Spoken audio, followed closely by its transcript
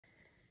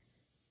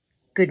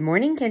Good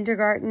morning,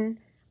 kindergarten.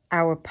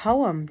 Our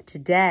poem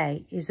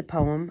today is a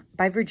poem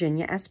by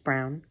Virginia S.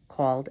 Brown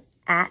called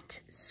At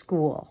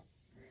School.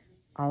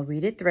 I'll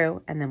read it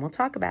through and then we'll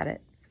talk about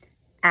it.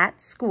 At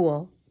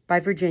School by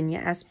Virginia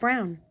S.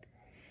 Brown.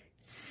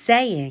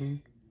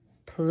 Saying,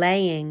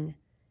 playing,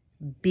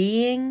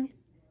 being,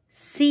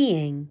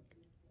 seeing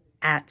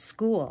at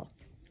school.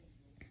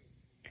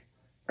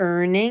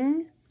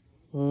 Earning,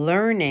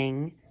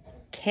 learning,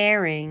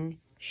 caring,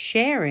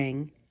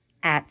 sharing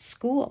at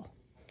school.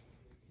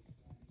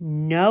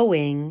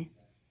 Knowing,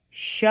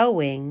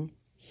 showing,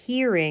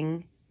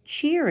 hearing,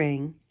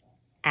 cheering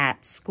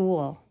at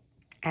school.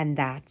 And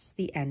that's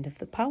the end of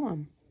the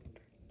poem.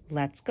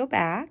 Let's go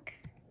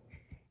back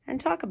and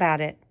talk about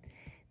it.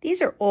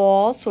 These are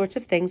all sorts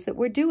of things that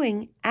we're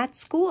doing at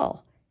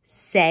school.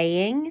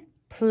 Saying,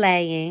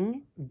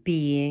 playing,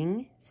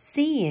 being,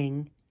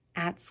 seeing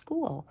at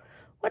school.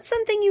 What's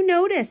something you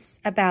notice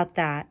about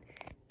that?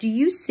 Do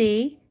you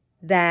see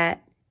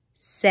that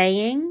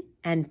saying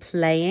and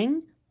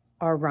playing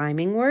are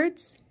rhyming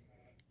words?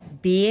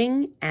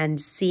 Being and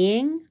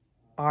seeing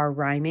are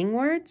rhyming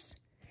words?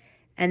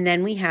 And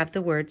then we have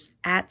the words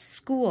at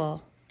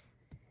school.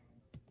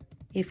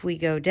 If we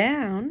go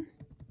down,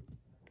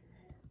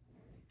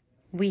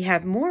 we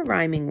have more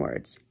rhyming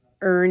words.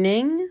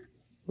 Earning,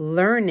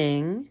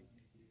 learning,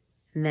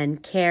 and then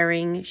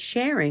caring,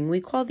 sharing. We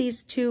call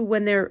these two,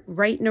 when they're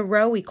right in a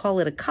row, we call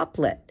it a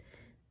couplet.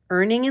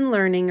 Earning and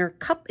learning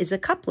is a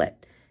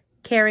couplet.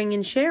 Caring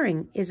and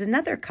sharing is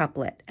another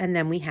couplet. And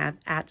then we have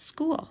at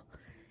school.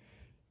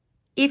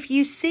 If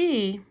you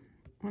see,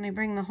 when I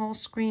bring the whole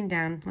screen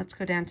down, let's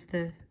go down to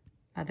the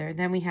other.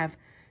 Then we have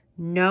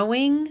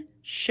knowing,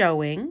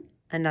 showing,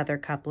 another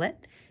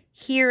couplet.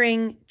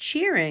 Hearing,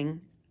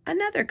 cheering,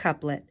 another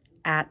couplet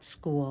at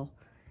school.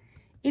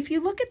 If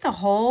you look at the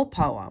whole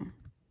poem,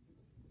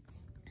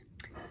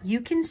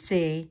 you can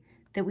see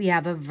that we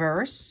have a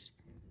verse,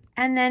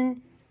 and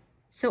then,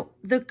 so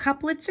the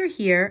couplets are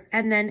here,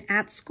 and then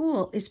at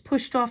school is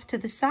pushed off to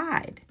the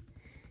side.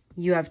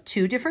 You have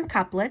two different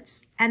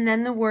couplets, and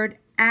then the word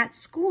at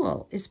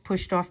school is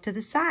pushed off to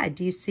the side.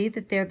 Do you see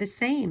that they're the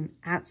same?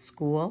 At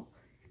school,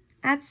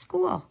 at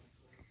school.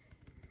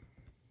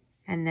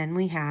 And then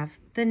we have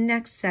the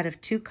next set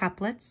of two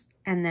couplets,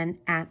 and then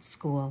at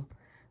school.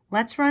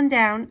 Let's run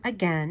down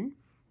again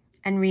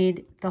and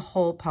read the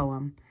whole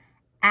poem.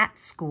 At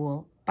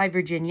School by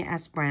Virginia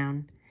S.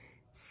 Brown.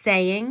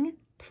 Saying,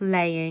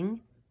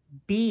 playing,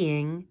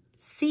 being,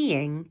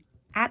 seeing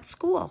at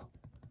school.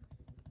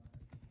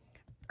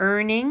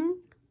 Earning,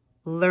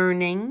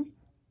 learning,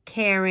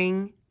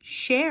 caring,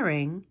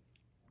 sharing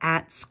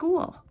at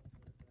school.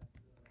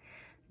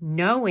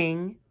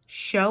 Knowing,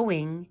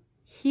 showing,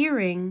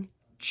 hearing,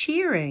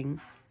 cheering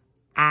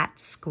at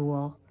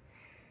school.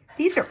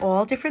 These are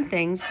all different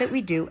things that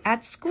we do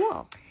at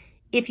school.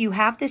 If you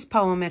have this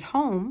poem at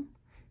home,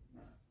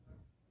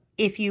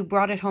 if you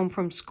brought it home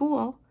from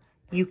school,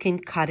 you can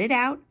cut it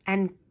out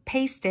and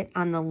paste it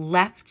on the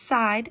left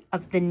side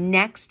of the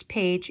next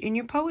page in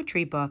your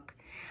poetry book.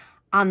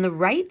 On the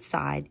right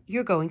side,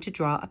 you're going to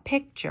draw a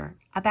picture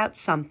about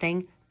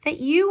something that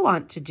you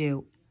want to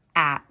do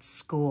at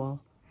school.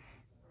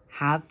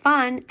 Have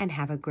fun and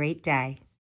have a great day.